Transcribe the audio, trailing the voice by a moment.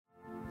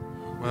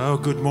Well,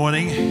 good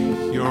morning.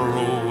 You're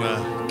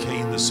all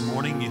keen this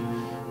morning. You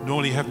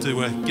normally have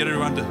to get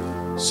everyone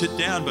to sit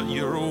down, but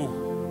you're all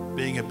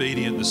being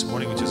obedient this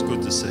morning, which is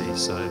good to see.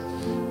 So,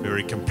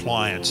 very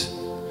compliant.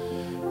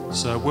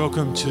 So,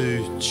 welcome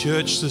to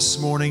church this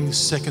morning,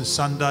 second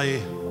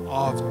Sunday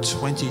of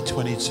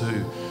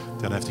 2022.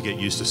 Don't have to get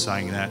used to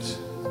saying that.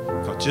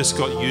 I just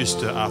got used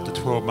to, after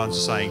 12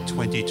 months, saying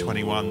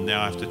 2021.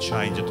 Now I have to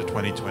change it to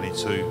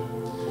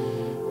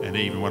 2022. And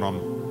even when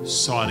I'm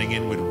signing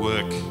in with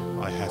work,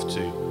 I have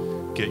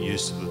to get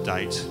used to the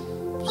date.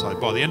 So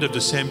by the end of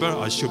December,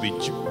 I should be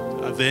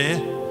there,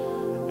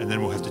 and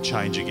then we'll have to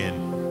change again.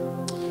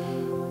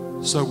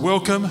 So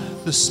welcome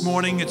this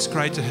morning. It's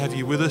great to have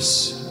you with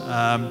us.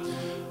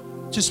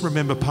 Just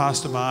remember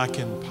Pastor Mark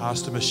and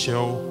Pastor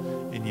Michelle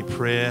in your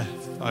prayer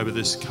over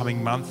this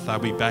coming month. They'll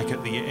be back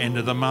at the end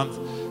of the month.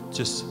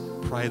 Just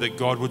pray that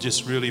God will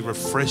just really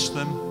refresh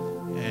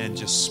them and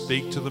just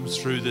speak to them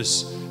through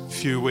this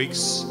few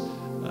weeks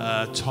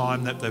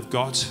time that they've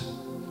got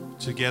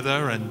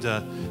together, and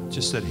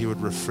just that he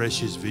would refresh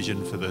his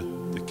vision for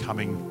the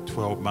coming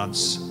 12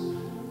 months.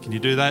 Can you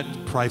do that?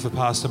 Pray for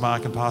Pastor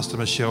Mark and Pastor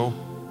Michelle.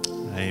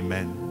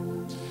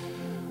 Amen.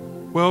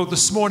 Well,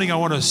 this morning I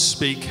want to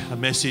speak a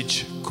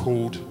message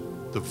called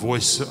The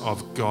Voice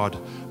of God.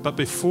 But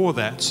before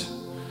that,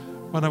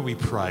 why don't we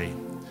pray?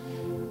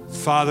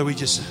 Father, we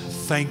just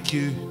thank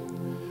you,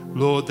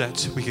 Lord,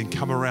 that we can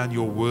come around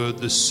your word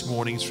this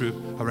morning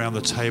around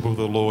the table of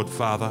the Lord,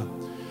 Father.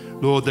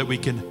 Lord, that we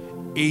can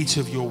eat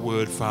of your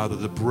word, Father,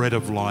 the bread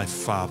of life,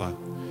 Father.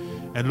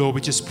 And Lord,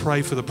 we just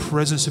pray for the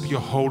presence of your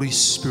Holy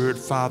Spirit,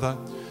 Father,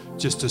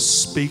 just to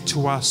speak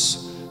to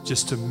us,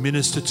 just to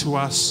minister to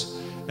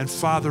us. And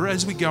Father,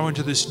 as we go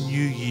into this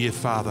new year,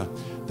 Father,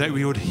 that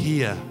we would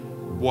hear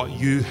what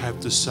you have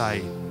to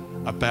say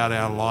about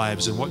our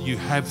lives and what you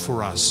have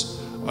for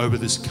us over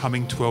this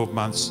coming 12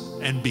 months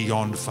and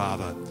beyond,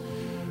 Father.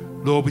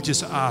 Lord, we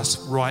just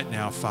ask right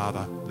now,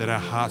 Father, that our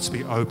hearts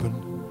be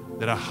open,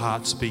 that our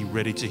hearts be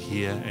ready to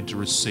hear and to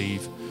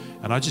receive.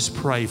 And I just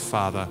pray,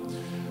 Father,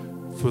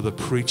 for the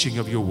preaching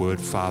of your word,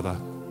 Father,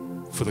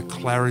 for the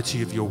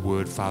clarity of your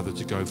word, Father,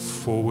 to go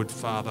forward,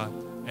 Father,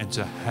 and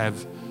to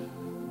have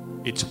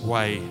its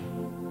way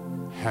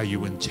how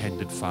you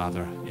intended,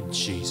 Father, in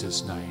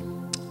Jesus'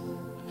 name.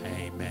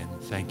 Amen.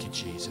 Thank you,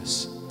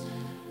 Jesus.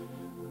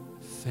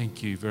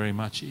 Thank you very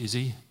much,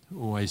 Izzy.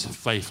 Always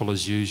faithful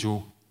as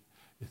usual.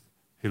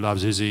 Who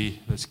loves Izzy?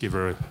 Let's give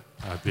her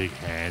a big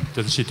hand.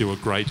 Doesn't she do a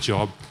great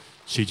job?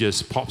 She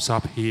just pops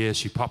up here,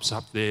 she pops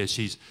up there.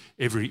 She's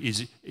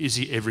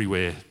Izzy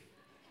everywhere.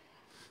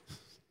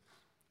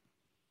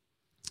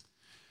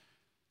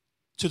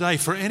 Today,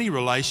 for any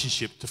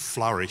relationship to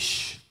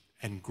flourish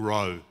and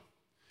grow,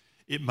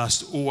 it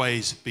must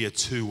always be a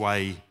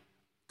two-way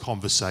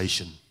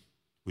conversation.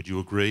 Would you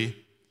agree?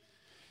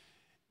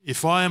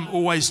 If I am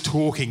always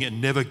talking and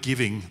never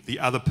giving the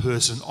other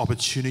person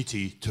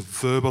opportunity to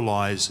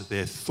verbalize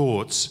their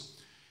thoughts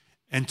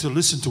and to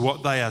listen to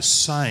what they are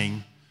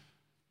saying,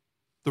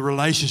 the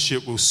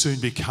relationship will soon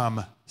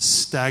become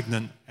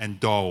stagnant and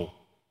dull.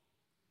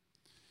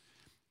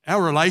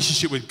 Our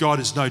relationship with God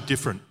is no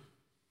different.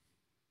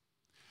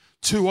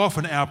 Too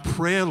often our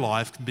prayer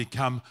life can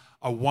become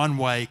a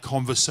one-way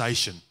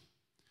conversation.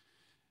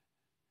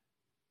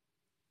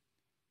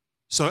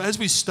 So as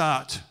we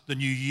start the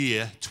new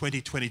year,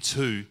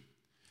 2022,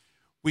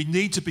 we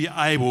need to be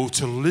able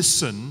to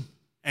listen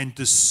and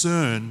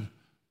discern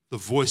the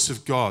voice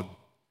of God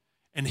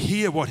and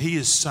hear what he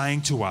is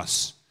saying to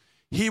us.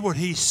 Hear what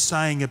he's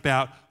saying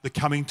about the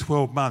coming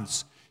 12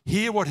 months.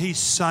 Hear what he's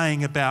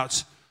saying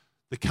about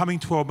the coming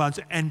 12 months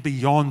and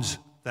beyond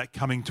that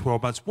coming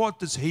 12 months. What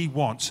does he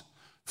want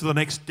for the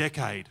next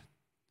decade?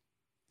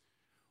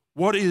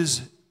 What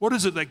is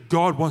it that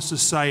God wants to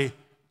say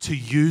to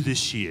you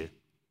this year?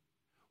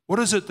 What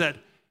is it that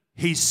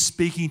he's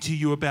speaking to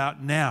you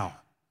about now?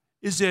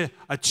 Is there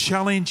a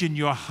challenge in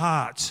your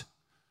heart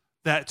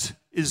that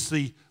is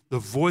the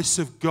voice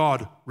of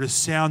God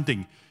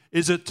resounding?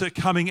 Is it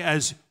coming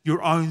as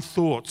your own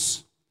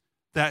thoughts?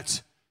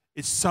 That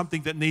it's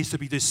something that needs to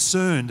be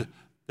discerned,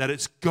 that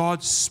it's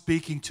God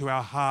speaking to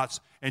our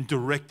hearts and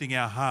directing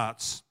our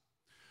hearts.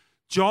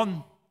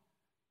 John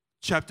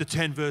chapter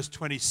 10, verse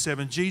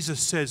 27,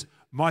 Jesus says,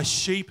 "My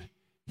sheep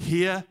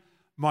hear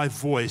my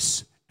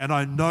voice, and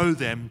I know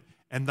them,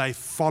 and they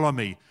follow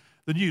me."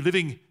 The New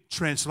Living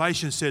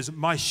Translation says,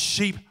 "My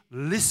sheep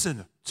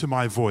listen to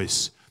my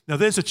voice." Now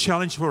there's a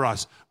challenge for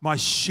us. My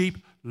sheep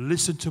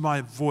listen to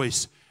my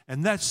voice.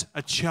 And that's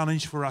a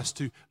challenge for us,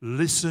 to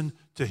listen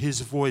to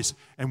his voice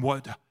and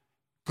what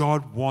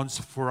God wants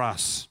for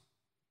us.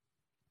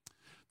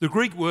 The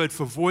Greek word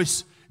for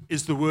voice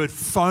is the word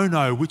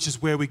phono, which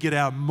is where we get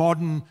our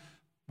modern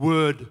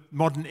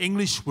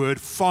English word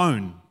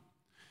phone.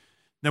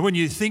 Now, when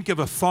you think of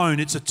a phone,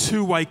 it's a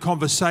two-way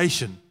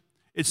conversation.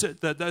 It's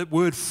that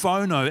word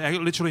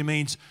phono literally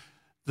means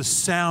the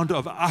sound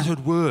of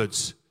uttered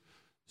words.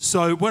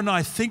 So when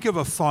I think of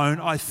a phone,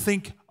 I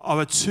think of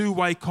a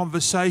two-way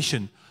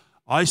conversation.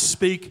 I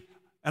speak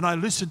and I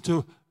listen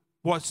to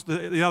what's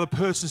the other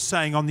person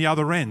saying on the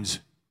other end.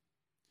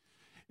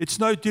 It's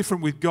no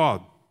different with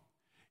God.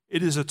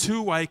 It is a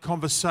two-way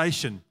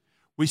conversation.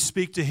 We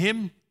speak to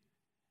him,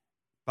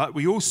 but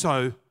we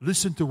also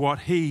listen to what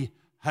he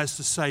has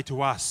to say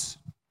to us.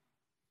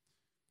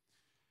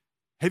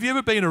 Have you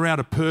ever been around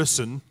a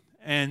person,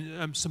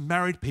 and some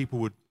married people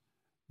would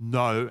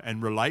know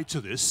and relate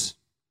to this,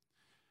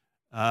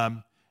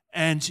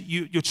 and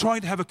you're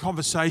trying to have a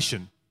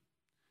conversation,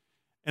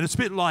 and it's a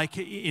bit like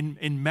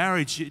in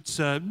marriage, it's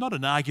not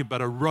an argument,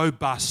 but a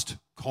robust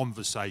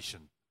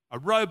conversation, a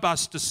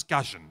robust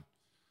discussion.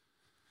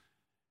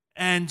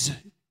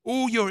 And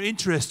all you're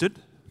interested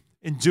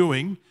in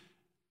doing,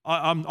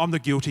 I'm the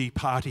guilty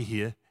party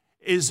here,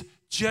 is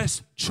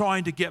just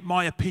trying to get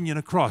my opinion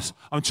across.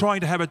 I'm trying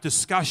to have a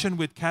discussion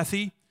with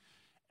Kathy,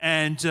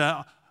 and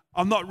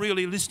I'm not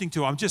really listening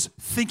to her. I'm just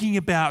thinking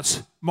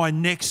about my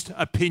next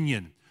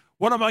opinion.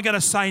 What am I going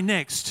to say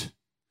next?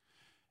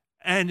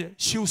 And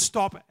she'll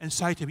stop and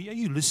say to me, are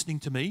you listening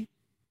to me?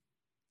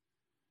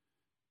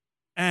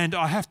 And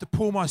I have to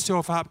pull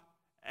myself up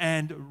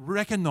and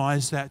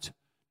recognize that,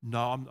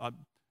 no,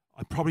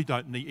 I probably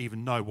don't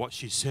even know what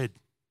she said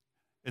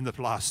in the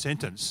last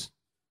sentence.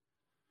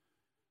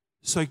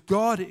 So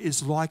God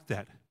is like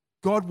that.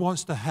 God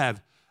wants to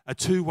have a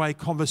two-way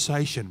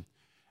conversation.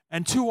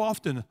 And too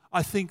often,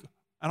 I think,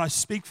 and I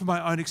speak from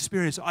my own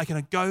experience, I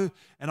can go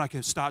and I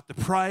can start to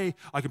pray.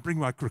 I can bring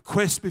my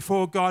request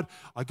before God.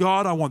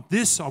 God, I want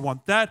this, I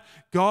want that.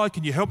 God,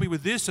 can you help me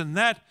with this and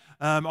that?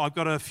 I've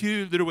got a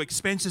few little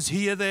expenses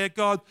here, there,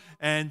 God,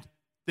 and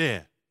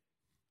there.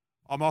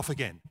 I'm off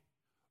again.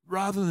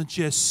 Rather than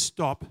just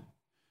stop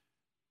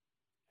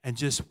and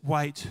just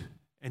wait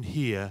and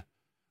hear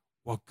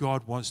what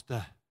God wants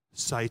to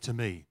say to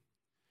me.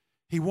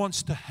 He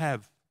wants to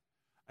have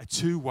a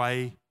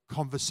two-way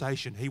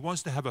conversation. He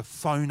wants to have a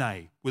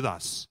phone with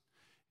us.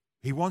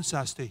 He wants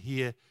us to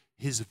hear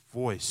his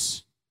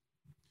voice.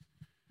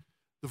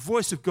 The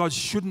voice of God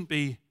shouldn't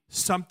be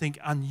something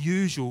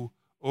unusual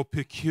or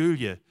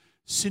peculiar.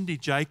 Cindy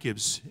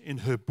Jacobs, in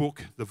her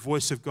book, The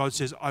Voice of God,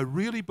 says, I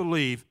really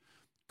believe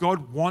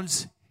God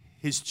wants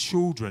his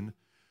children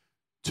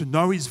to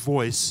know his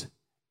voice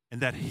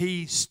and that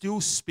he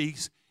still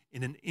speaks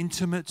in an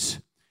intimate,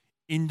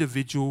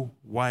 individual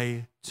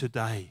way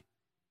today.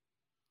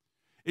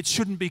 It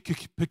shouldn't be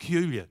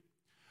peculiar.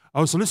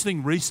 I was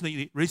listening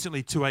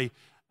recently to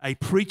a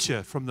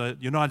preacher from the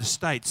United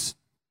States,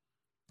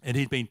 and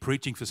he'd been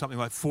preaching for something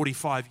like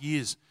 45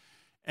 years,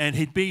 and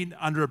he'd been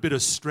under a bit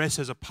of stress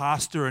as a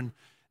pastor,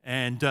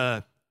 and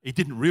he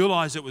didn't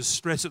realize it was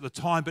stress at the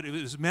time, but it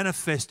was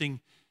manifesting,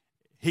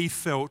 he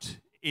felt,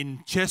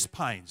 in chest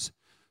pains.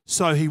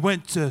 So he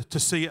went to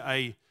see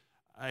a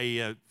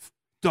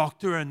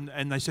doctor,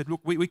 and they said,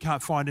 look, we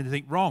can't find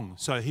anything wrong.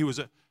 So he was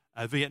a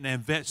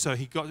Vietnam vet, so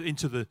he got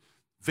into the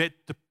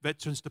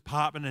veterans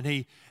department, and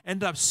he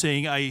ended up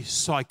seeing a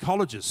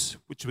psychologist,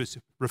 which was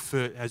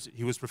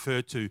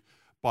referred to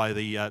by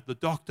the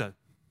doctor.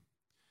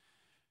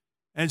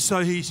 And so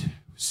he's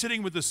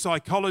sitting with the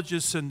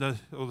psychologist or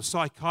the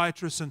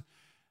psychiatrist, and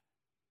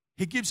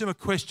he gives him a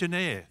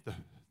questionnaire.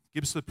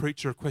 Gives the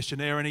preacher a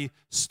questionnaire, and he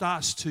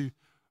starts to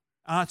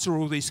answer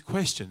all these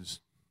questions,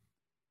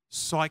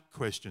 psych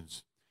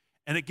questions.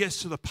 And it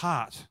gets to the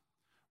part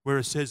where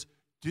it says,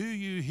 do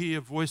you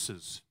hear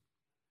voices?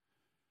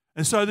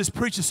 And so this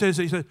preacher says,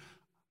 he said,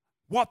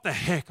 what the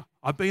heck?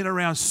 I've been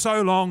around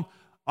so long,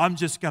 I'm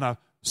just going to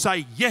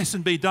say yes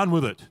and be done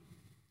with it.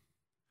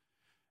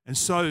 And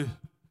so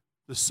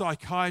the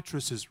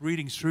psychiatrist is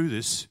reading through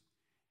this,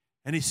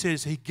 and he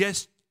says he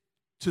gets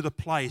to the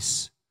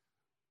place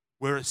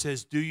where it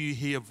says, do you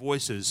hear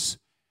voices?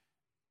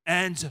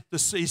 And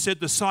he said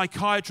the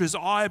psychiatrist's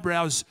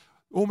eyebrows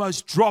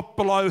almost dropped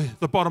below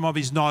the bottom of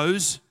his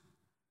nose.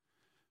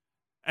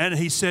 And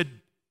he said,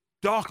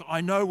 Doc,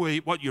 I know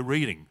what you're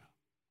reading.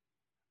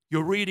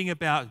 You're reading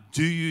about,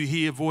 do you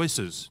hear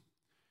voices?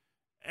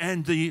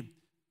 And he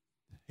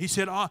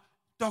said,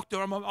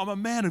 Doctor, I'm a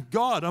man of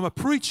God. I'm a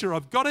preacher.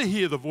 I've got to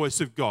hear the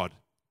voice of God.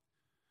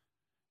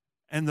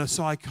 And the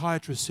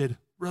psychiatrist said,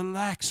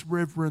 relax,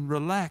 Reverend,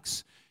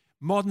 relax.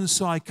 Modern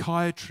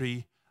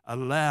psychiatry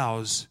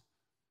allows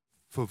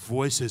for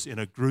voices in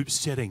a group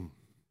setting.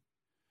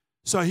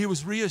 So he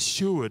was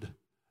reassured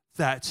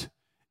that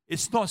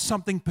it's not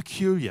something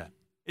peculiar.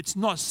 It's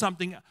not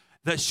something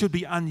that should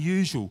be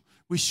unusual.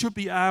 We should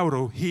be able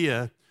to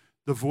hear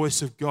the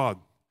voice of God.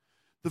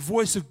 The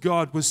voice of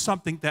God was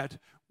something that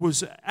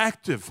was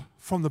active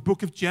from the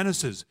book of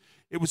Genesis.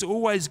 It was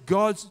always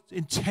God's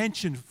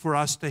intention for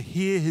us to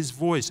hear his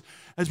voice.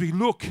 As we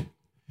look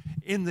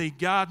in the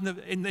garden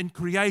in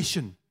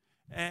creation,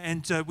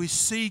 and we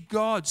see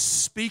God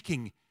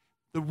speaking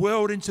the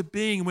world into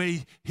being,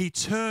 when he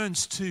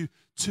turns to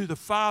the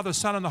Father,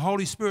 Son, and the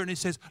Holy Spirit, and he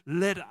says,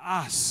 let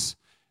us.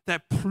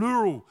 That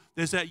plural,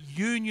 there's that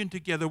union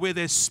together where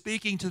they're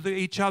speaking to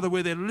each other,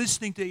 where they're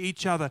listening to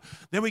each other.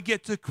 Then we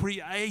get to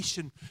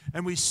creation,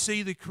 and we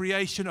see the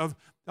creation of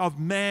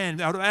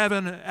man, out of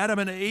Adam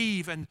and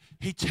Eve, and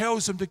he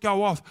tells them to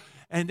go off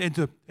and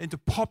to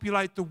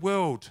populate the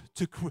world,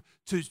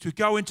 to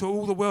go into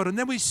all the world. And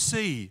then we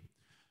see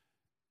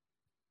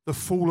the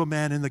fall of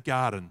man in the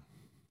garden.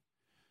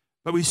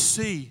 But we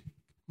see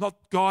not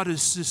God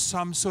as just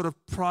some sort of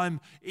prime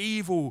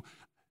evil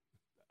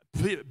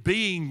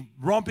being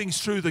romping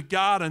through the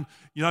garden.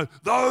 You know,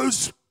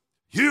 those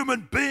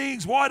human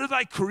beings, why do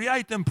they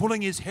create them,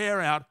 pulling his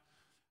hair out?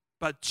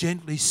 But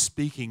gently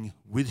speaking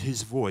with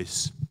his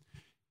voice.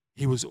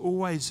 He was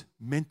always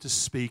meant to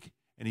speak,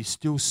 and he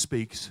still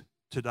speaks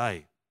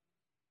today.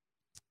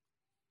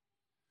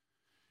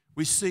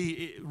 We see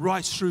it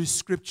right through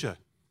Scripture.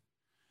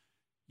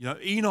 You know,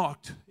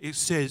 Enoch, it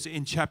says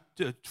in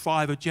chapter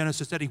 5 of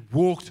Genesis, that he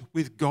walked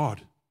with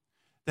God,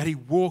 that he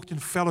walked in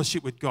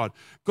fellowship with God.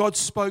 God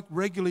spoke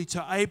regularly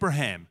to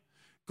Abraham.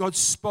 God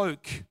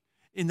spoke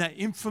in that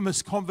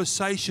infamous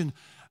conversation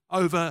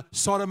over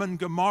Sodom and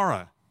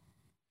Gomorrah.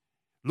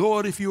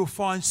 Lord, if you will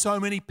find so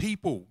many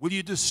people, will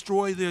you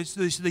destroy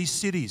these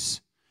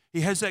cities?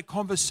 He has that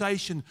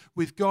conversation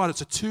with God.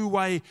 It's a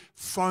two-way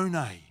phone.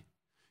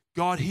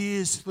 God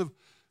hears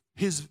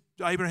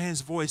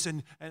Abraham's voice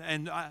and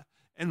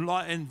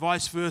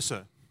vice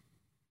versa.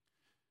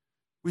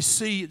 We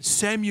see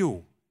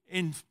Samuel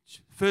in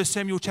 1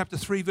 Samuel chapter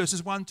 3,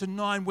 verses 1 to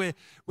 9, where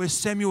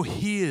Samuel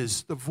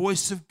hears the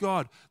voice of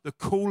God, the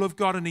call of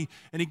God, and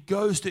he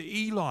goes to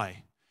Eli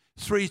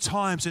 3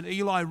 times, and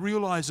Eli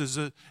realizes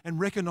it and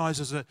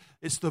recognizes it.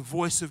 It's the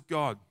voice of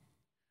God.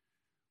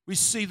 We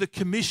see the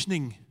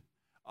commissioning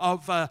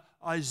of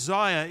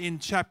Isaiah in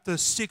chapter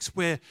 6,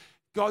 where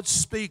God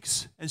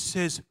speaks and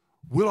says,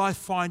 will I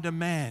find a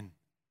man?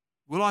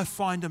 Will I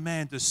find a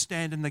man to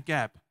stand in the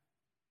gap?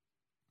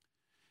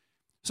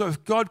 So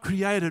if God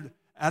created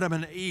Adam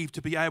and Eve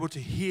to be able to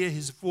hear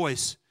his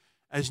voice,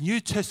 as New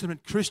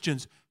Testament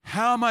Christians,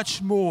 how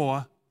much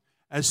more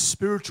as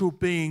spiritual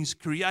beings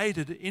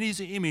created in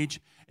his image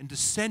and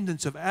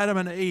descendants of Adam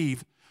and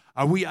Eve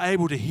are we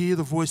able to hear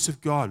the voice of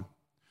God?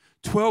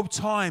 12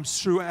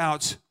 times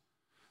throughout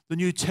the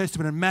New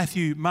Testament in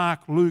Matthew,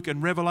 Mark, Luke,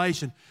 and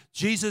Revelation,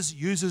 Jesus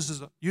uses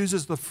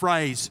the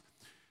phrase,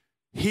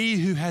 he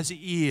who has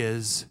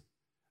ears,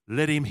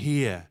 let him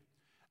hear.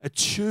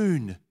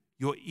 Attune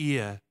your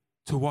ear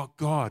to what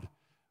God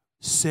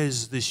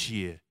says this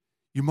year.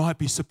 You might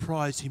be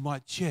surprised. He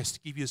might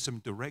just give you some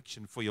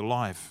direction for your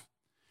life.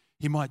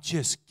 He might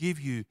just give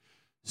you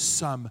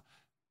some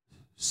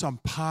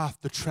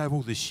path to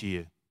travel this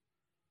year.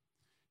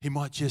 He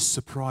might just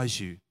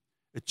surprise you.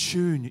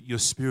 Attune your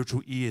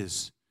spiritual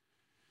ears.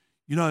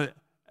 You know,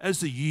 as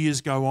the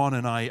years go on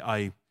and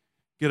I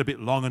get a bit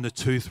long in the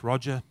tooth,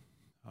 Roger,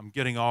 I'm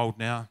getting old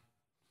now.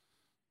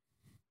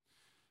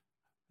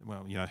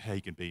 Well, you know, how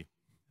you can be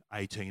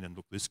 18 and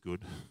look this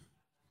good.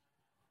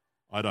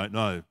 I don't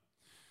know.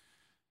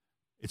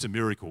 It's a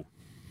miracle.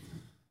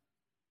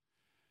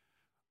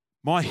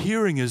 My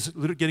hearing is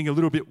getting a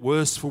little bit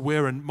worse for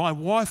wear, and my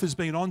wife has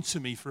been on to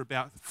me for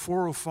about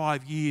 4 or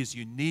 5 years.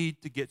 You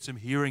need to get some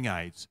hearing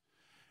aids.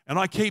 And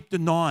I keep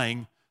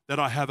denying that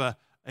I have a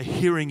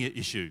hearing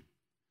issue.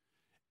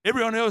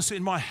 Everyone else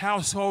in my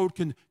household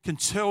can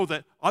tell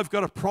that I've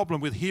got a problem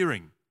with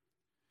hearing.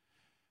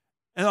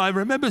 And I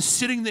remember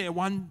sitting there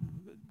one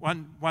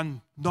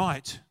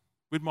night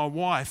with my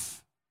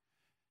wife,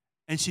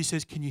 and she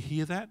says, "Can you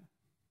hear that?"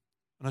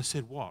 And I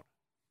said, "What?"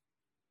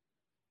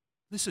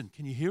 "Listen,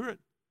 can you hear it?"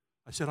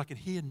 I said, "I can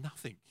hear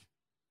nothing."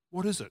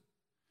 "What is it?"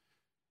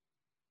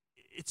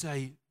 "It's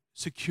a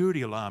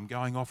security alarm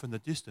going off in the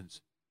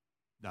distance."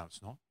 "No,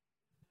 it's not."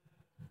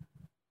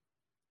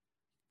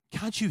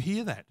 "Can't you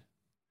hear that?"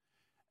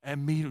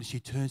 Immediately she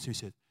turns to me and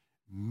said,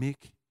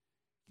 "Mick,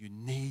 you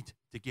need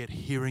to get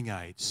hearing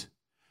aids."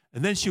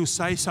 And then she'll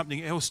say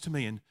something else to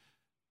me, and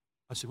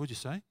I said, "What'd you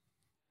say?"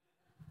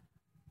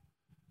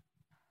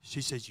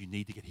 She says, "You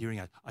need to get hearing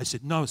aids." I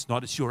said, "No, it's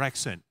not. It's your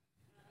accent.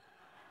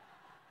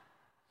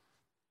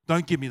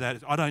 Don't give me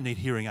that. I don't need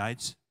hearing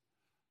aids."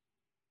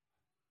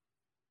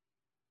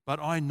 But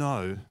I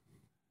know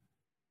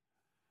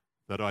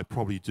that I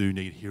probably do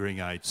need hearing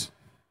aids.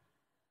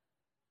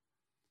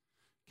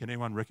 Can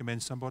anyone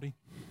recommend somebody?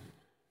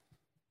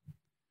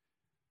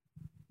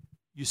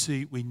 You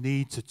see, we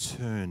need to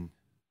turn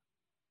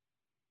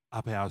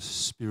up our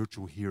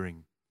spiritual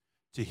hearing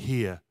to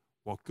hear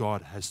what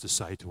God has to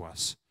say to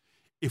us.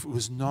 If it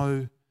was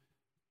nothing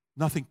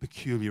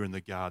peculiar in the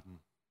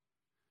garden,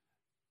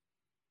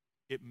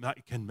 it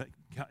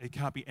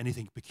can't be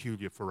anything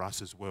peculiar for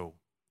us as well.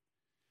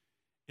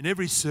 In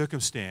every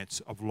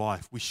circumstance of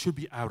life, we should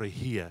be able to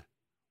hear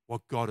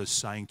what God is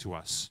saying to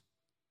us.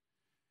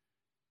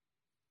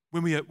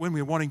 When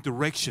we're wanting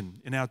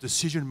direction in our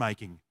decision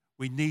making,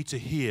 we need to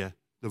hear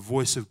the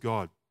voice of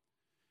God.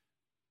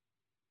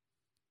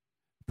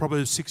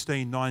 Proverbs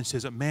 16:9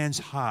 says, "A man's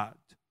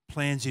heart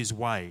plans his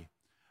way,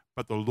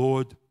 but the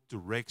Lord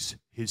directs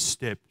his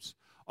steps."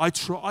 I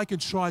can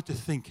try to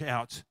think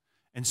out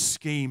and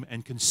scheme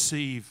and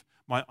conceive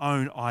my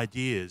own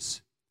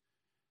ideas.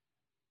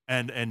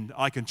 And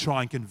I can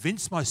try and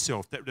convince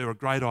myself that they're a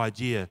great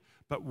idea.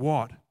 But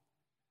what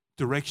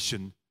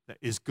direction that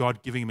is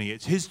God giving me.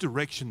 It's His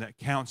direction that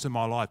counts in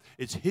my life.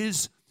 It's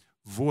His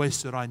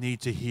voice that I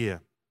need to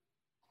hear.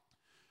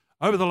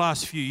 Over the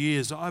last few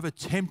years, I've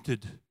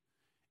attempted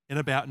in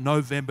about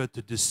November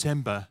to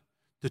December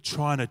to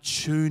try and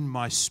attune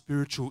my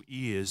spiritual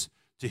ears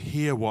to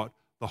hear what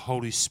the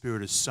Holy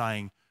Spirit is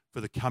saying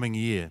for the coming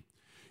year.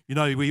 You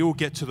know, we all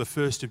get to the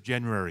 1st of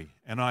January,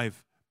 and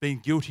I've been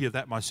guilty of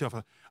that myself.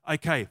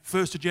 Okay,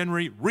 1st of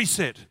January,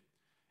 reset.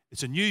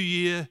 It's a new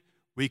year.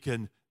 We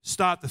can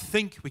start to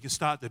think. We can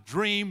start to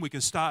dream. We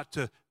can start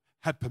to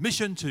have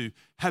permission to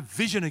have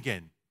vision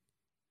again.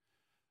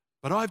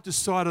 But I've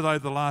decided over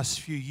the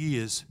last few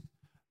years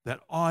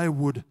that I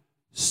would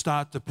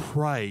start to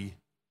pray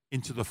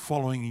into the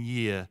following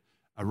year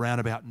around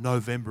about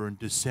November and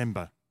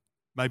December.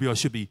 Maybe I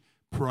should be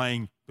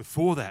praying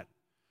before that.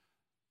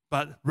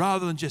 But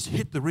rather than just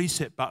hit the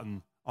reset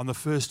button on the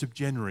 1st of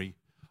January,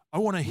 I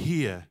want to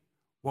hear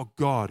what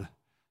God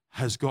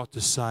has got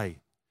to say.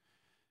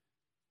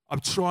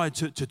 I've tried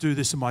to do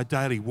this in my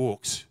daily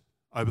walks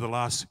over the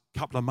last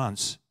couple of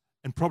months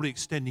and probably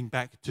extending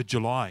back to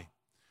July.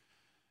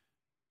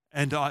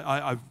 And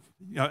I've,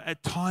 you know,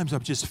 at times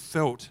I've just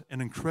felt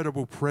an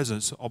incredible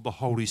presence of the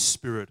Holy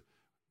Spirit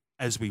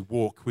as we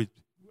walk,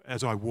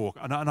 as I walk.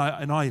 And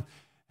I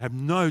have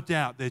no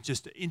doubt they're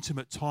just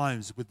intimate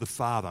times with the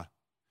Father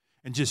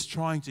and just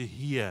trying to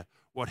hear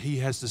what He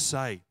has to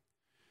say.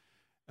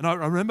 And I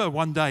remember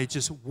one day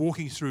just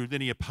walking through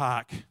Linear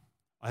Park.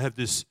 I have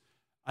this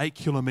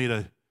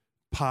 8-kilometre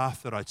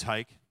path that I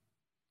take.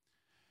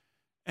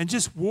 And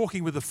just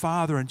walking with the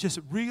Father and just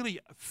really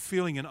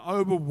feeling an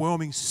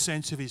overwhelming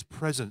sense of His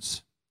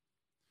presence.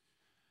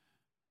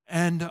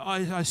 And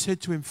I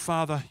said to Him,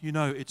 Father, you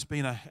know, it's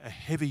been a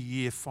heavy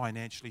year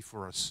financially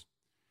for us.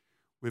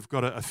 We've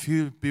got a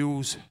few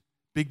bills,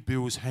 big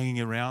bills hanging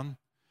around.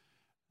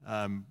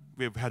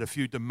 We've had a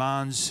few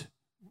demands,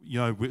 you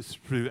know,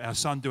 through our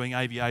son doing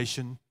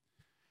aviation.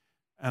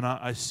 And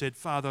I said,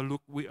 Father,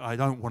 look, I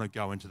don't want to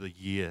go into the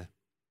year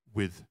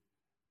with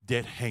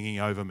debt hanging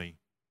over me.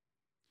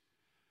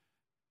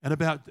 And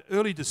about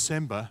early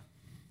December,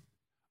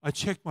 I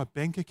checked my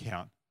bank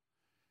account,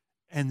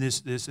 and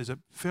there's a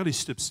fairly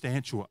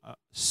substantial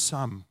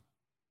sum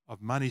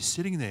of money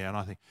sitting there. And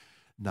I think,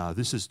 no,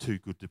 this is too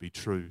good to be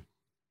true.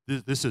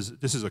 This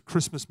is a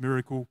Christmas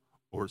miracle,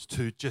 or it's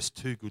just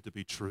too good to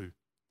be true.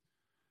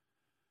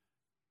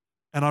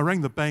 And I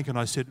rang the bank and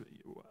I said,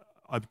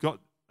 I've got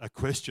a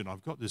question.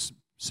 I've got this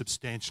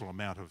substantial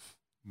amount of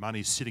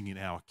money sitting in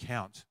our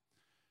account,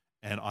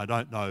 and I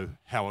don't know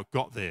how it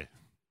got there.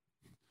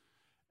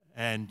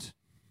 And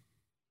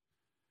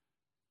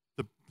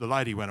the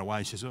lady went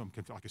away. She said,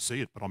 I can see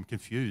it, but I'm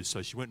confused.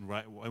 So she went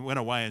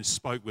away and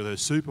spoke with her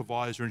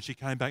supervisor, and she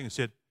came back and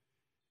said,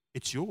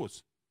 it's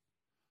yours.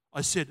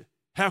 I said,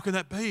 how can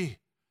that be?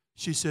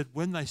 She said,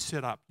 when they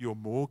set up your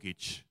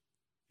mortgage,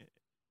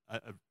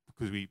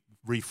 because we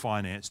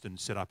refinanced and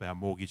set up our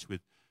mortgage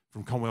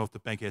from Commonwealth to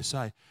Bank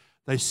SA,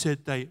 they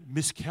said they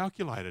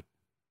miscalculated.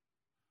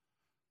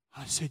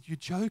 I said, you're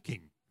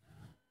joking.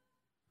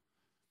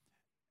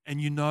 And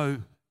you know,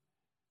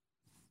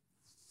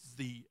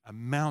 the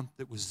amount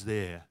that was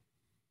there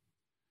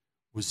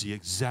was the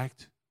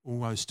exact,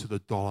 almost to the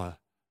dollar,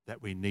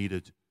 that we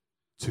needed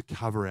to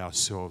cover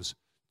ourselves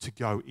to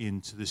go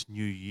into this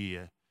new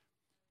year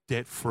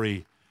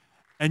debt-free.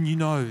 And you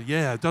know,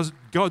 yeah,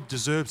 God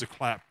deserves a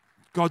clap.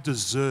 God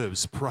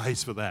deserves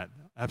praise for that,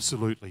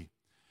 absolutely.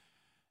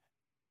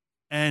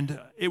 And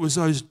it was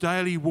those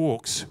daily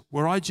walks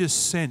where I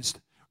just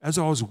sensed, as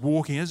I was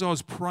walking, as I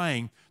was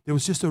praying, there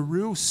was just a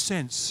real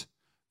sense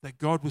that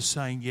God was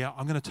saying, yeah,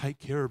 I'm going to take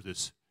care of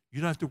this.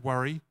 You don't have to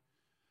worry.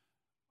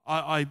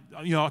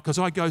 You know, because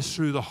I go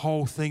through the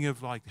whole thing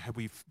of like, have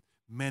we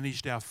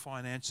managed our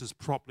finances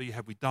properly?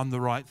 Have we done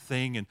the right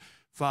thing? And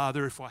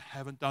Father, if I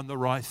haven't done the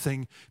right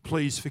thing,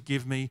 please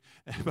forgive me.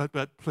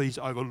 But please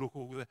overlook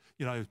all that,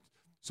 you know,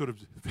 sort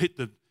of hit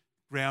the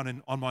ground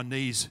and on my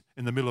knees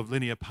in the middle of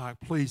Linear Park.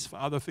 Please,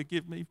 Father,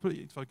 forgive me.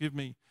 Please forgive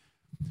me.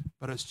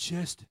 But it's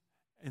just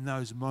in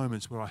those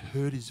moments where I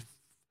heard His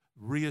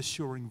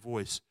reassuring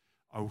voice,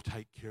 I will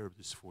take care of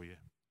this for you.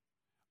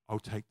 I'll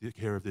take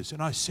care of this.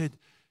 And I said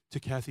to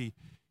Kathy,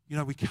 you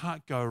know, we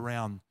can't go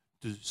around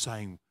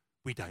saying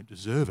we don't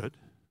deserve it,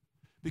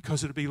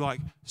 because it'd be like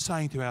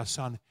saying to our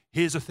son,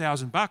 here's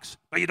 $1,000,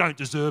 but you don't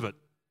deserve it.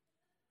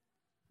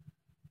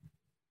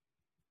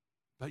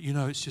 But you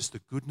know, it's just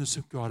the goodness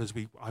of God as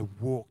I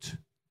walked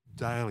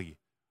daily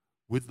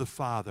with the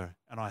Father,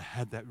 and I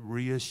had that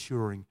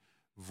reassuring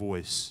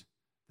voice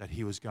that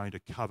He was going to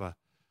cover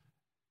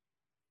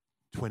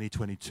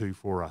 2022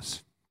 for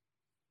us.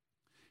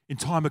 In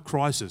time of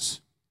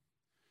crisis,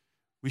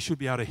 we should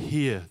be able to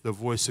hear the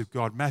voice of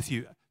God.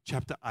 Matthew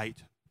chapter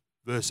 8,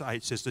 verse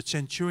 8 says, the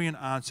centurion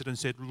answered and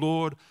said,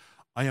 Lord,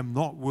 I am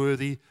not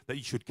worthy that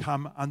you should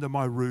come under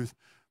my roof,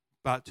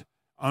 but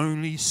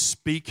only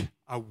speak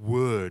a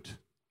word.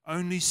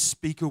 Only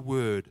speak a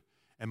word,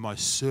 and my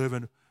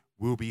servant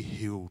will be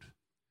healed.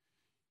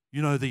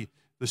 You know, the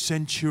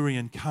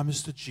centurion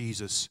comes to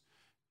Jesus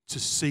to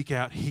seek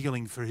out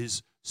healing for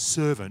his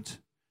servant.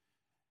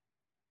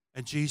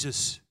 And he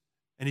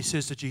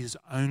says to Jesus,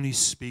 only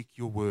speak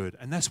your word.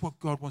 And that's what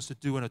God wants to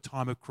do in a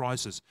time of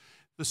crisis.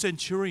 The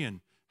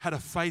centurion had a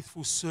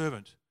faithful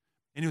servant,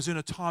 and he was in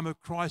a time of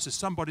crisis,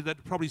 somebody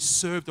that probably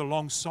served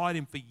alongside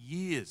him for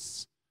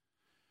years.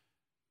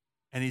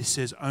 And he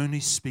says, only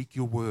speak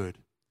your word.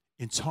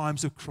 In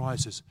times of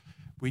crisis,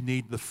 we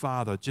need the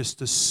Father just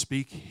to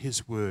speak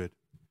his word.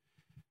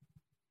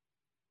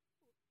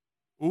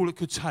 All it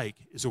could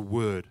take is a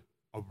word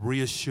of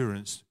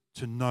reassurance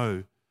to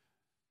know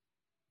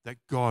that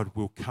God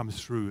will come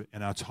through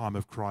in our time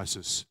of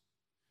crisis.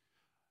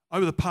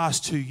 Over the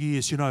past 2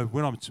 years, when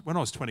I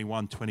was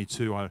 21,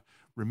 22, I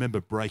remember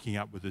breaking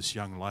up with this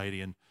young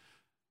lady, and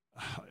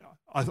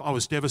I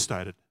was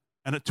devastated.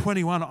 And at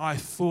 21, I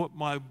thought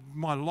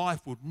my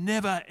life would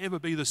never, ever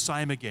be the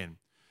same again.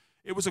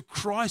 It was a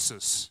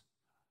crisis.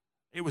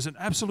 It was an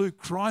absolute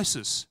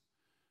crisis.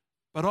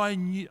 But I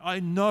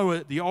know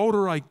it, the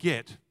older I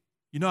get,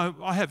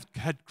 I have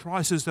had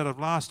crises that have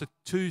lasted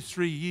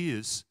 2-3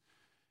 years,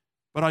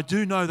 but I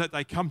do know that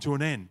they come to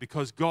an end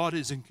because God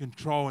is in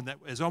control, and that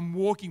as I'm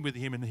walking with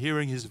him and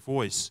hearing his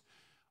voice,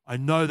 I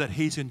know that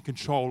he's in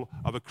control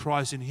of a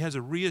crisis, and he has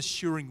a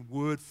reassuring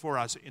word for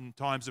us in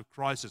times of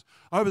crisis.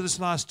 Over this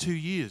last 2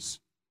 years,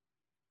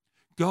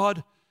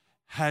 God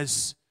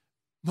has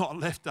not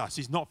left us.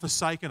 He's not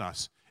forsaken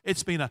us.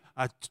 It's been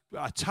a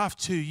tough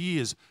 2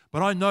 years,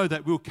 but I know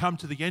that we'll come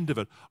to the end of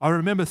it. I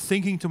remember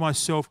thinking to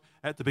myself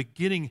at the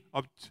beginning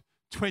of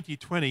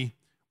 2020,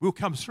 we'll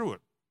come through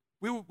it.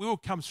 We'll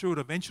come through it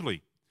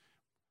eventually.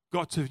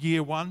 Got to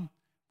year 1,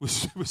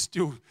 we're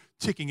still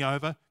ticking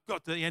over.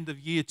 Got to the end of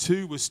year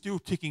 2, we're still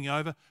ticking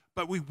over.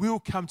 But we will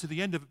come to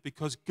the end of it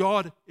because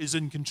God is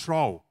in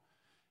control.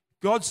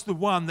 God's the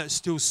one that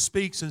still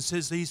speaks and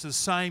says he's the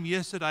same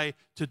yesterday,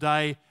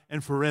 today,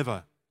 and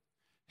forever.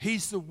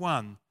 He's the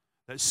one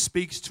that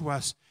speaks to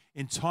us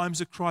in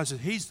times of crisis.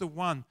 He's the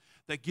one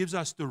that gives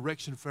us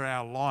direction for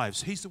our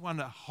lives. He's the one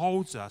that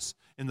holds us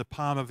in the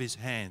palm of his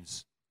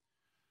hands.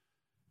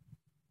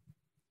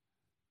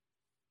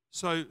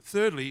 So,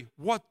 thirdly,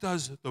 what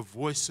does the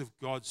voice of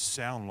God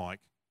sound like?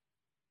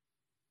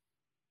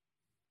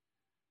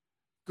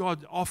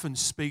 God often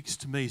speaks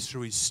to me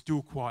through his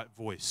still, quiet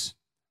voice,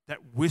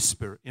 that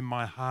whisper in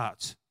my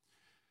heart.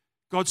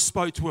 God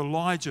spoke to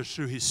Elijah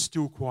through his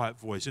still, quiet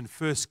voice. In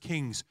 1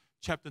 Kings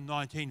chapter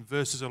 19,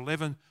 verses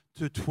 11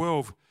 to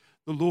 12,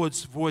 the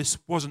Lord's voice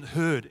wasn't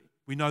heard.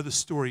 We know the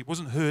story. It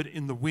wasn't heard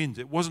in the wind.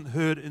 It wasn't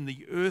heard in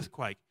the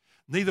earthquake.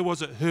 Neither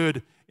was it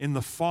heard in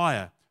the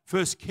fire.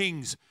 1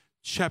 Kings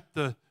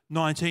chapter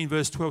 19,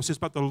 verse 12 says,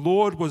 but the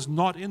Lord was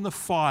not in the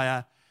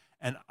fire,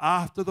 and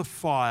after the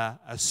fire,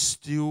 a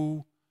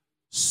still,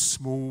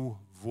 small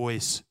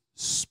voice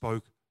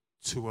spoke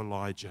to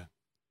Elijah.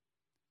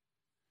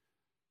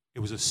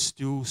 It was a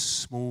still,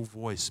 small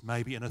voice,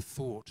 maybe in a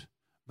thought,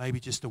 maybe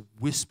just a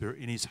whisper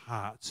in his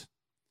heart.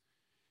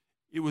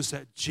 It was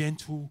that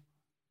gentle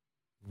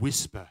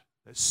whisper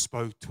that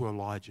spoke to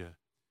Elijah.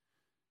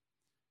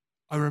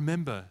 I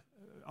remember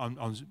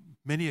on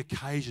many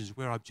occasions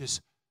where I've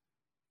just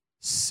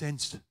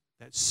sensed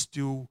that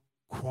still,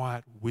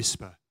 quiet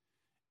whisper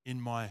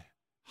in my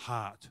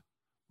heart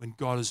when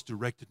God has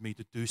directed me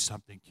to do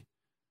something.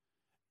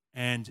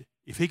 And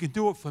if he can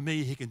do it for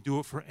me, he can do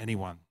it for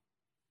anyone,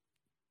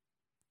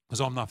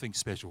 because I'm nothing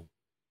special.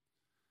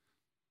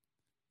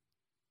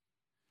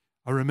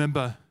 I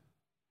remember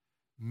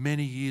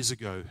many years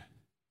ago,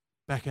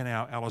 back in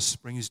our Alice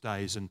Springs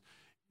days, and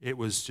it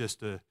was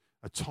just a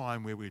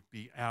time where we'd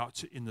be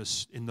out in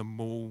the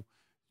mall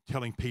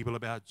telling people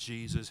about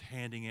Jesus,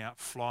 handing out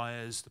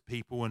flyers to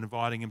people,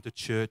 inviting them to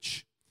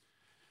church.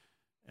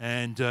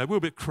 And we were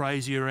a bit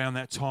crazy around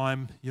that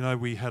time.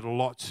 We had a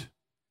lot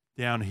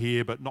down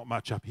here, but not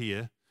much up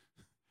here.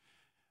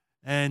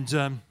 And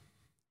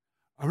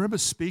I remember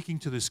speaking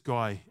to this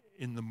guy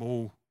in the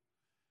mall,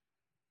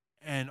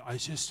 and I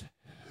just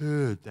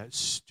heard that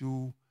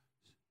still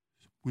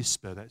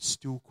whisper, that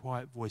still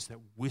quiet voice, that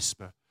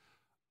whisper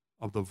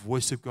of the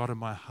voice of God in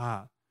my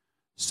heart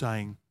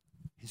saying,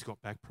 he's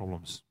got back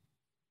problems.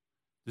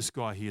 This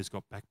guy here has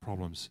got back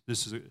problems.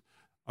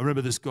 I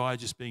remember this guy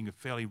just being a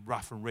fairly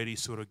rough and ready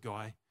sort of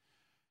guy.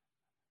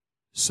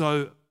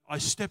 So I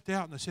stepped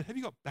out and I said, have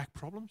you got back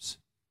problems?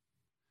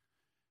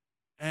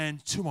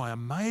 And to my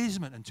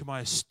amazement and to my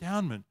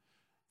astoundment,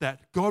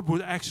 that God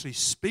would actually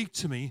speak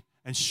to me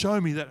and show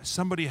me that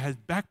somebody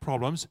had back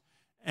problems.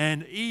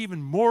 And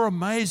even more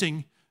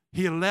amazing,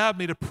 he allowed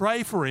me to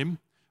pray for him.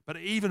 But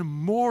even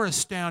more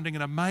astounding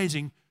and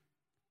amazing,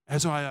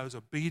 as I was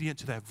obedient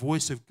to that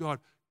voice of God,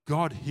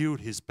 God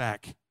healed his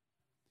back.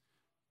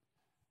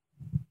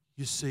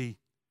 You see,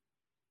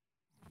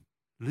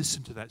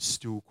 listen to that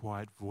still,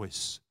 quiet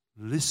voice.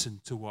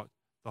 Listen to what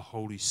the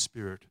Holy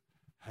Spirit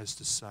has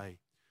to say.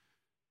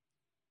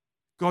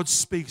 God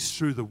speaks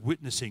through the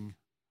witnessing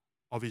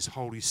of his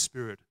Holy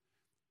Spirit.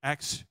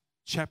 Acts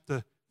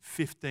chapter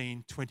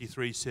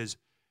 15:23 says,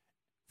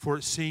 for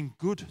it seemed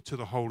good to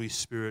the Holy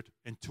Spirit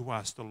and to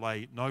us to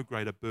lay no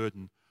greater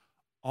burden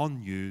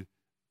on you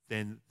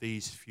than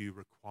these few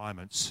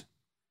requirements.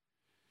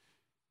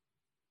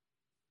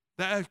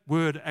 That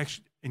word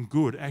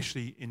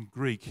actually in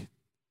Greek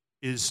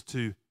is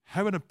to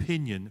have an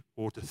opinion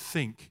or to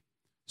think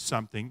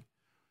something,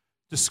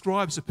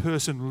 describes a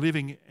person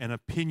living an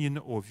opinion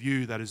or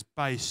view that is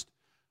based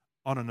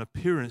on an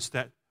appearance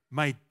that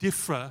may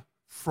differ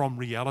from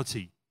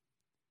reality.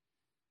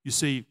 You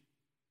see,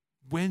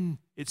 when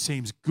it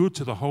seems good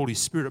to the Holy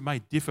Spirit, it may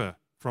differ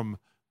from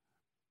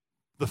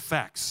the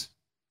facts.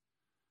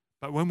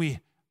 But when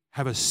we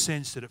have a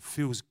sense that it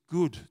feels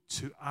good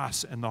to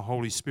us and the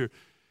Holy Spirit,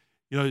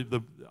 you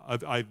know,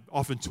 I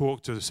often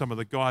talk to some of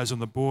the guys on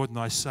the board and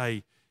I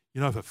say,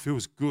 you know, if it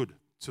feels good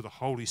to the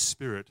Holy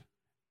Spirit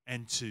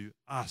and to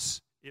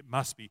us, it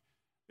must be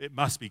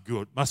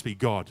good, must be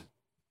God.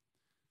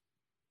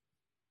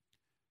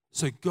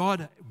 So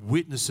God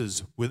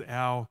witnesses with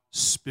our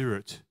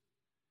spirit.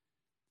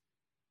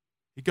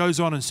 He goes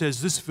on and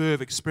says this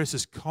verb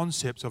expresses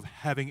concepts of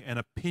having an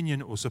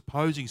opinion or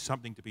supposing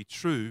something to be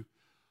true,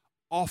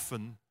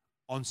 often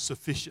on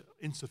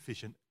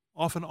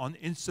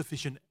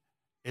insufficient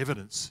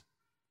evidence.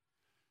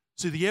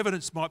 So the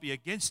evidence might be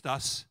against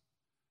us,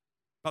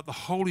 but the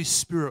Holy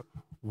Spirit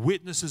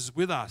witnesses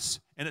with us,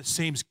 and it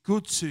seems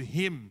good to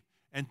Him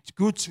and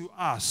good to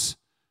us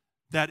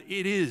that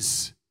it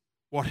is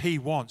what He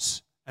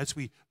wants as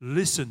we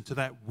listen to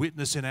that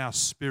witness in our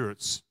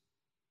spirits.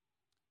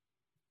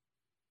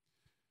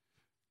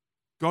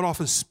 God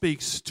often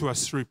speaks to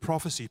us through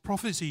prophecy.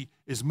 Prophecy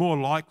is more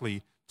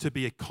likely to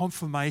be a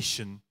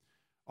confirmation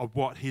of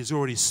what He has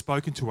already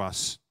spoken to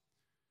us.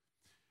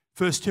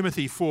 1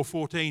 Timothy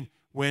 4:14,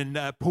 when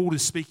Paul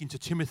is speaking to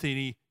Timothy and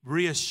he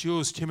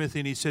reassures Timothy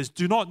and he says,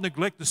 do not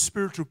neglect the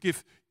spiritual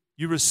gift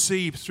you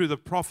received through the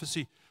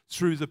prophecy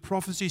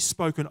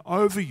spoken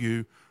over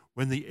you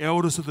when the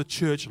elders of the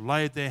church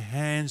laid their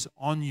hands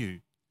on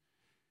you.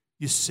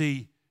 You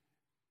see,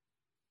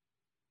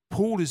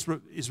 Paul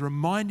is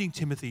reminding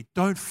Timothy,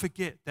 don't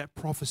forget that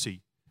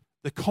prophecy,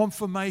 the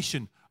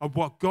confirmation of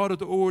what God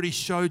had already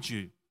showed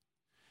you.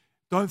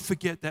 Don't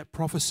forget that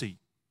prophecy.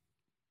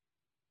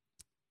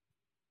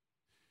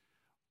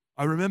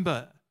 I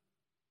remember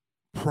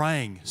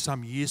praying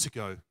some years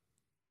ago,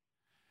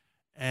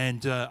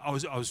 and I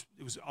was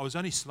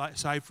only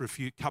saved for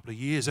a couple of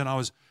years, and I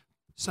was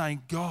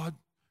saying, God,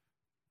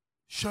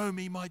 show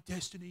me my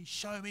destiny,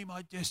 show me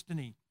my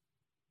destiny.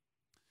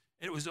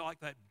 And it was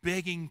like that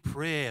begging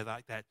prayer,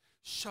 like that,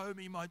 show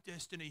me my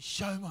destiny,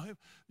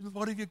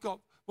 what have you got,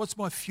 what's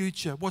my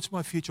future, what's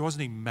my future? I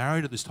wasn't even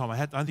married at this time.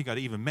 I don't think I'd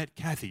even met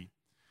Kathy.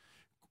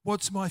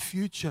 What's my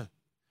future?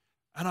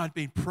 And I'd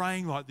been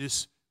praying like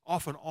this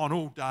off and on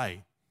all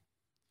day.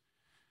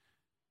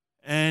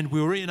 And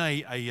we were in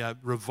a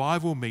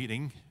revival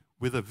meeting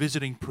with a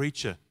visiting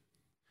preacher.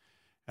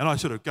 And I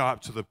sort of go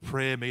up to the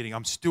prayer meeting.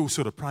 I'm still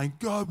sort of praying,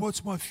 God,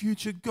 what's my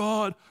future?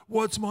 God,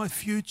 what's my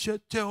future?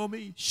 Tell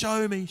me,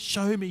 show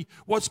me,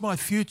 what's my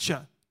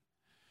future?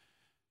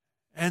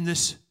 And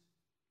this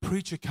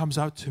preacher comes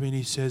up to me and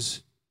he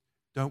says,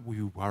 don't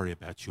you worry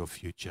about your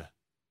future.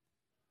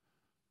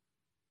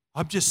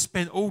 I've just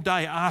spent all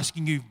day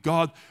asking you,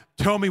 God,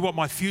 tell me what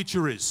my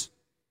future is.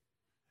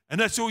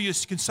 And that's all you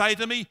can say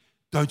to me?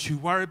 Don't you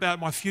worry about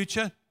my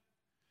future?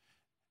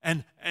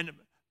 And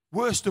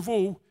worst of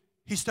all,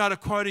 he started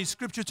quoting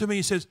scripture to me.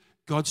 He says,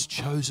 God's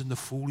chosen the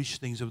foolish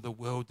things of the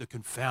world to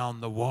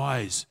confound the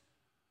wise.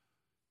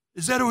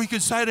 Is that all he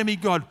could say to me,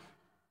 God?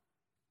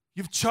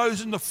 You've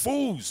chosen the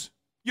fools.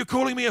 You're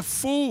calling me a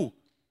fool.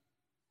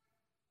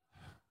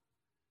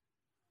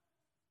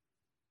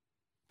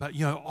 But,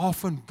 you know,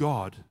 often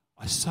God,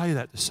 I say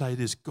that to say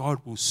this, God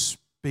will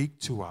speak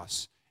to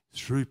us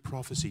through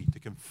prophecy to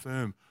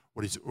confirm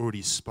what is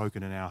already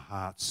spoken in our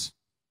hearts.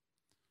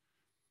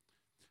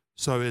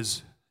 So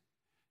as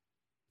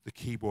the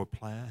keyboard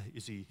player,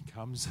 Izzy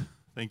comes,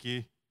 thank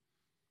you.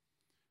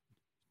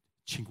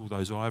 Chinkle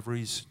those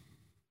ivories.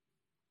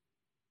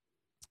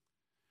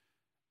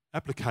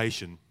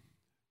 Application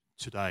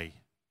today,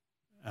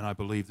 and I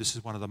believe this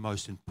is one of the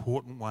most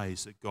important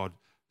ways that God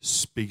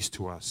speaks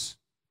to us,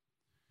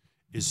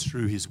 is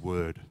through His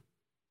Word.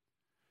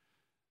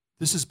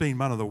 This has been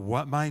one of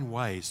the main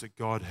ways that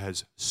God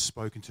has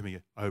spoken to me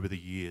over the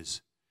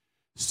years.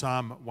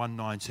 Psalm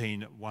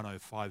 119,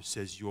 105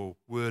 says, your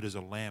word is a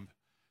lamp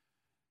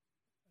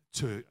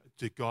to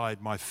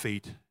guide my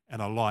feet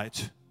and a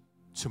light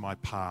to my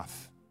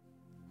path.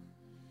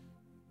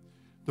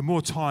 The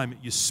more time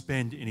you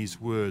spend in His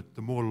Word,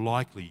 the more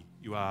likely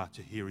you are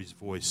to hear His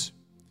voice.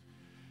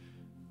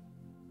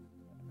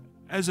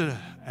 As an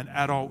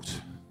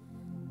adult,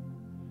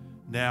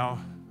 now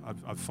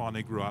I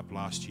finally grew up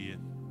last year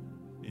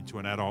into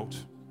an adult.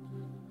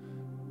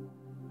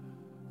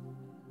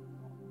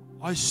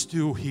 I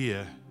still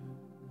hear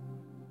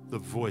the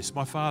voice.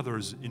 My father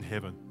is in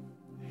heaven.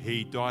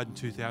 He died in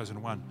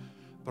 2001,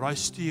 but I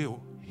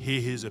still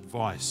hear his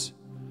advice.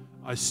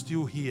 I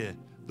still hear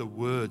the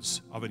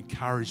words of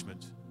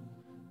encouragement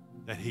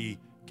that he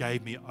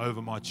gave me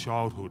over my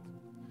childhood.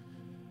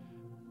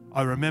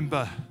 I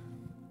remember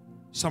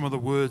some of the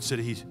words that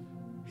he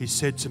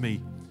said to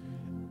me,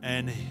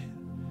 and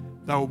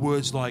they were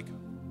words like,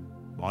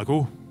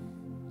 Michael,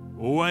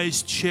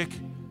 Always check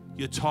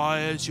your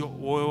tires, your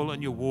oil,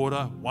 and your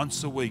water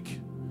once a week.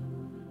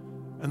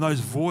 And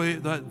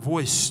that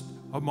voice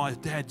of my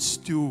dad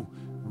still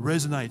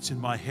resonates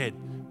in my head.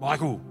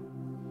 Michael,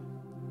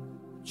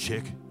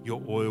 check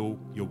your oil,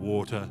 your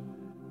water,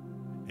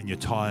 and your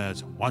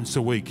tires once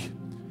a week.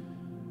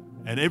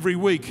 And every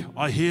week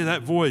I hear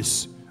that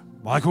voice.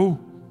 Michael,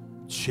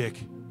 check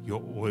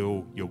your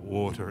oil, your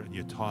water, and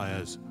your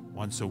tires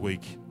once a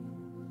week.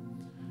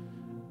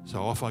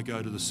 So off I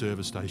go to the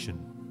service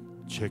station.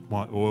 Check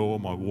my oil,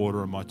 my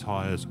water, and my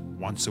tires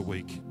once a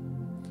week.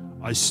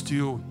 I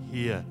still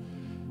hear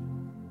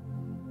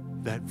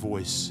that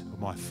voice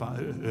of my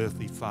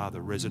earthly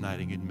father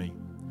resonating in me.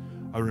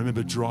 I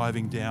remember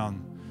driving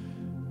down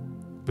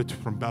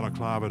from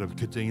Balaclava to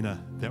Kadina.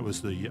 That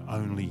was the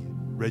only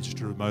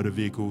register of motor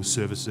vehicle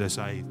service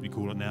SA, we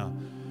call it now.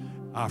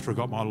 After I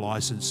got my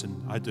license,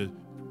 and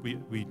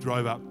we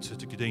drove up to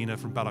Kadina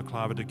from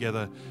Balaclava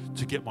together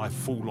to get my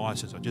full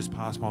license. I just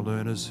passed my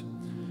learners.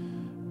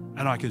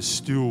 And I can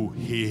still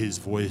hear his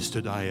voice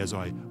today as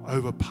I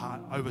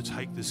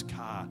overtake this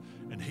car,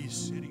 and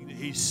he's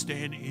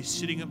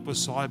sitting up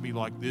beside me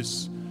like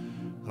this.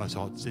 And I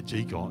said,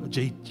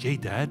 gee,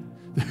 Dad,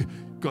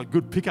 got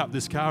good pickup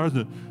this car, isn't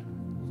it?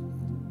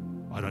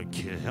 I don't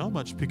care how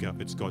much pickup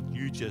it's got,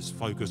 you just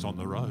focus on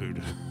the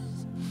road.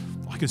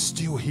 I can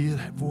still hear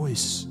that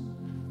voice.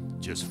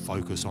 Just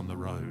focus on the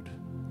road.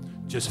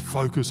 Just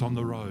focus on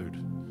the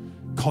road.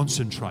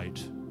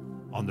 Concentrate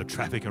on the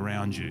traffic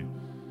around you.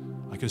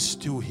 I can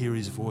still hear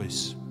his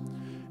voice.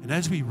 And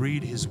as we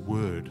read his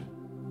word,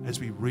 as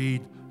we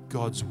read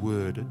God's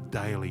word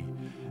daily,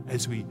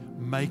 as we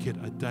make it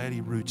a daily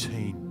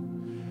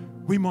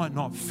routine, we might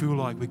not feel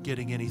like we're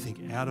getting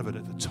anything out of it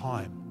at the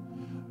time,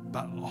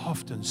 but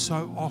often,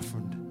 so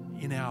often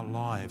in our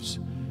lives,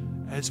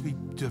 as we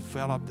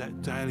develop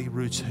that daily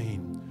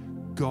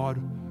routine, God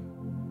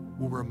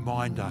will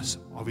remind us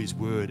of his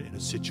word in a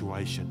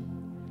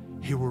situation.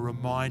 He will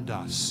remind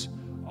us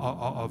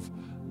of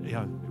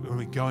when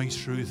we're going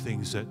through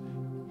things, that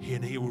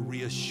he will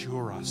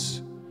reassure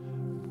us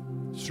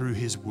through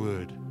his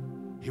word.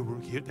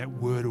 That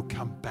word will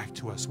come back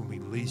to us when we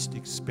least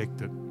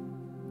expect it.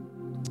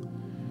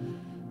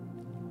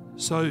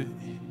 So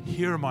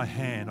here in my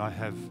hand, I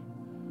have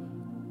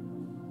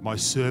my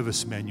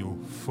service manual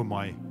for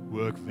my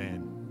work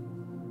van.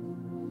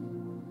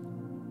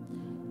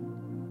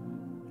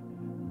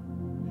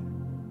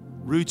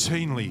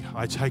 Routinely,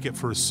 I take it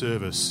for a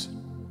service.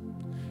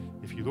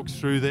 If you look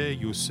through there,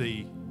 you'll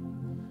see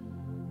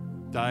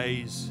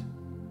days,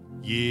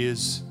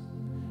 years.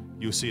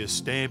 You'll see a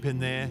stamp in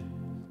there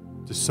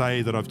to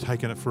say that I've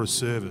taken it for a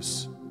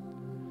service.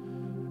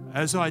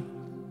 As I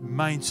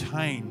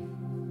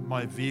maintain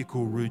my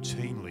vehicle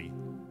routinely,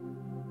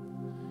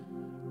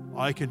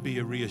 I can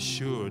be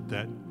reassured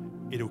that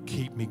it'll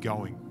keep me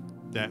going,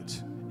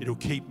 that it'll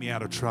keep me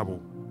out of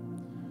trouble.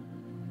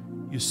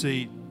 You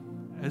see,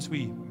 as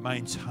we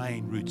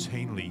maintain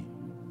routinely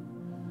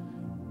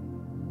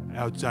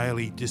our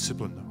daily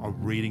discipline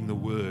of reading the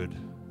Word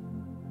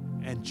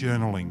and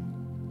journaling,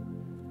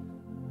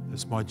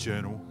 that's my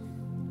journal.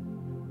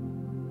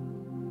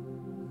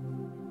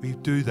 We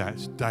do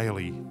that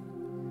daily.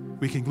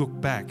 We can look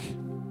back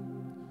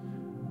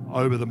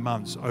over the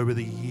months, over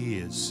the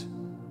years,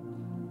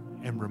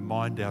 and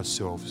remind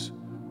ourselves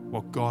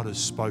what God has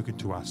spoken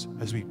to us.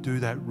 As we do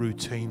that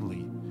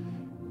routinely,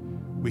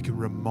 we can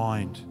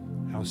remind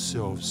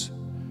ourselves,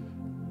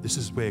 this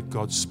is where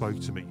God spoke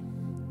to me.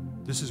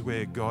 This is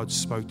where God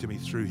spoke to me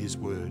through His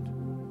Word.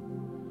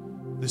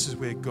 This is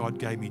where God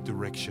gave me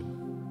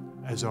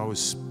direction. As I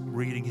was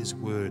reading His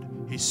Word,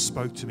 He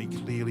spoke to me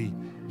clearly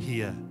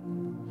here.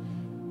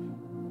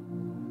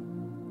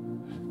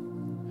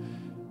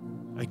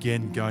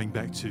 Again, going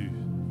back to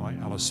my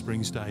Alice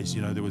Springs days,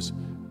 there was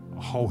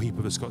a whole heap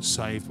of us got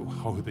saved, a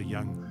whole heap of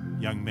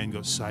young men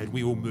got saved.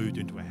 We all moved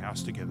into a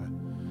house together.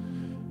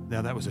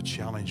 Now that was a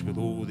challenge with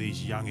all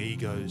these young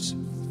egos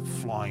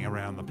flying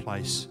around the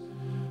place,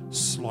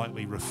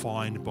 slightly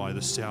refined by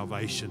the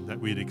salvation that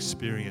we'd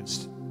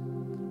experienced.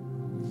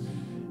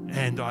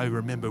 And I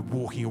remember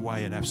walking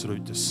away in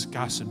absolute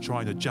disgust and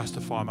trying to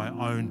justify my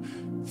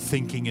own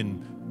thinking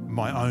and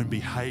my own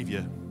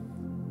behavior,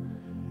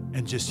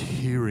 and just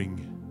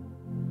hearing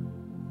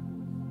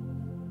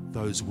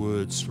those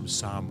words from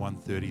Psalm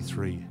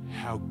 133,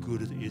 how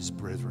good it is,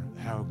 brethren,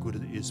 how good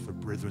it is for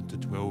brethren to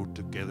dwell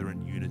together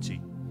in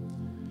unity.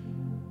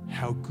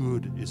 How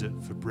good is it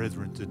for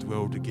brethren to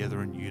dwell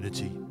together in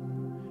unity?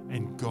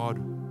 And God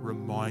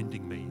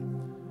reminding me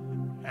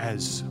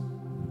as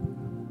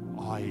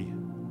I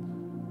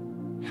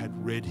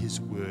had read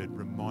His Word,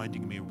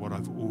 reminding me of what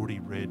I've already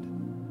read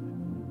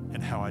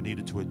and how I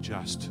needed to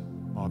adjust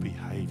my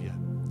behavior.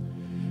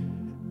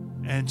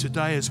 And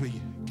today, as we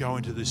go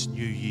into this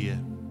new year,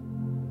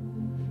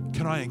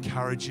 can I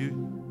encourage you,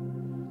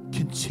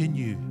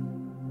 continue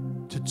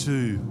to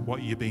do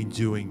what you've been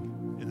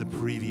doing in the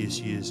previous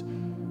years.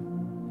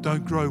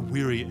 Don't grow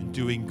weary in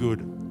doing good.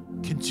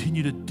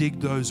 Continue to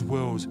dig those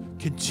wells.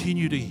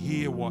 Continue to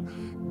hear what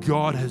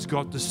God has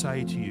got to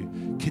say to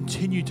you.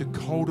 Continue to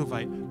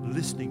cultivate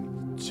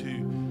listening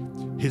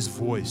to his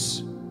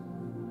voice.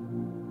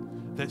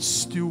 That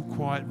still,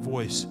 quiet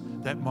voice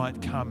that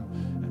might come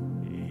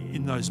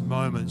in those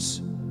moments,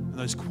 in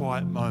those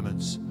quiet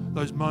moments,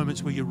 those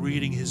moments where you're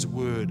reading his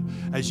word,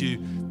 as you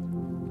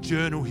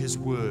journal his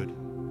word.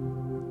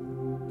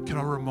 Can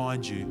I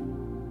remind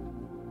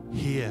you,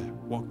 hear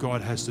what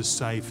God has to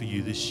say for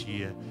you this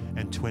year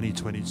and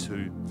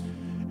 2022.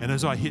 And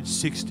as I hit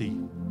 60,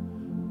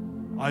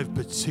 I've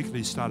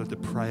particularly started to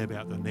pray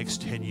about the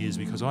next 10 years,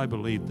 because I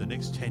believe the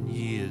next 10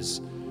 years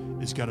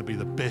is going to be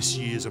the best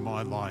years of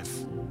my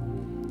life.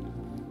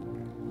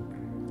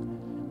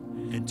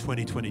 And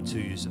 2022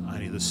 is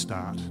only the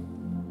start.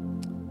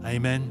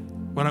 Amen.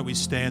 Why don't we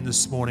stand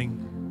this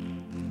morning?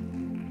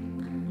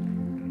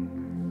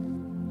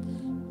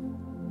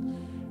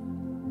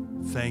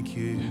 Thank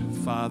you,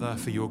 Father,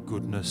 for your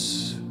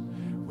goodness.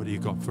 What do you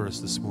got for us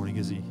this morning,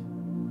 Izzy?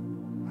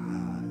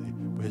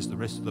 Where's the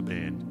rest of the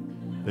band?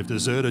 They've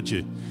deserted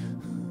you.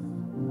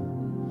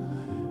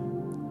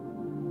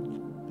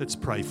 Let's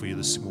pray for you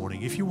this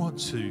morning. If you want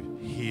to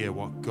hear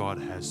what God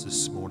has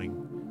this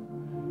morning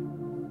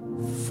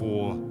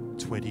for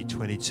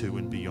 2022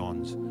 and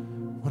beyond,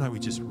 why don't we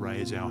just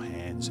raise our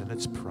hands and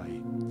let's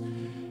pray.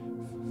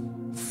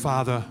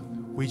 Father,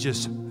 we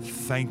just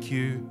thank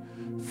you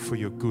for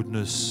your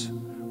goodness.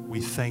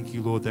 We thank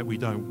you, Lord, that we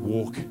don't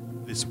walk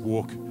this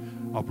walk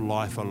of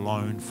life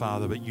alone,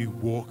 Father, but you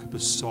walk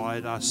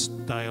beside us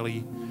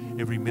daily,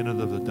 every minute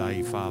of the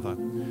day, Father,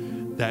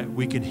 that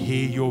we can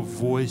hear your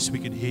voice, we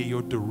can hear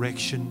your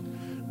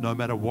direction, no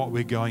matter what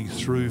we're going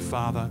through,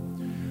 Father.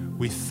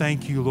 We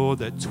thank you, Lord,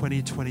 that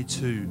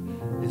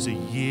 2022 is a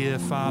year,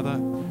 Father,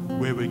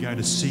 where we're going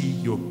to see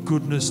your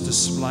goodness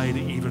displayed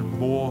even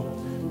more.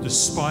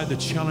 Despite the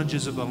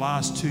challenges of the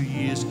last 2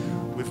 years,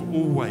 we've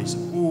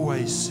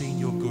always seen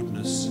your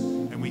goodness,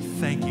 and we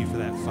thank you for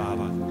that,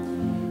 Father.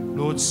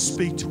 Lord,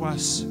 speak to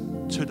us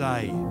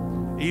today.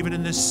 Even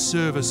in this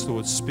service,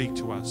 Lord, speak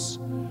to us.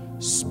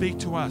 Speak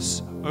to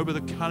us over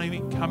the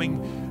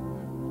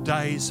coming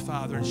days,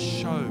 Father, and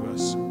show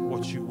us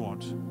what you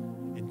want.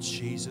 In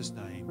Jesus'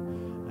 name.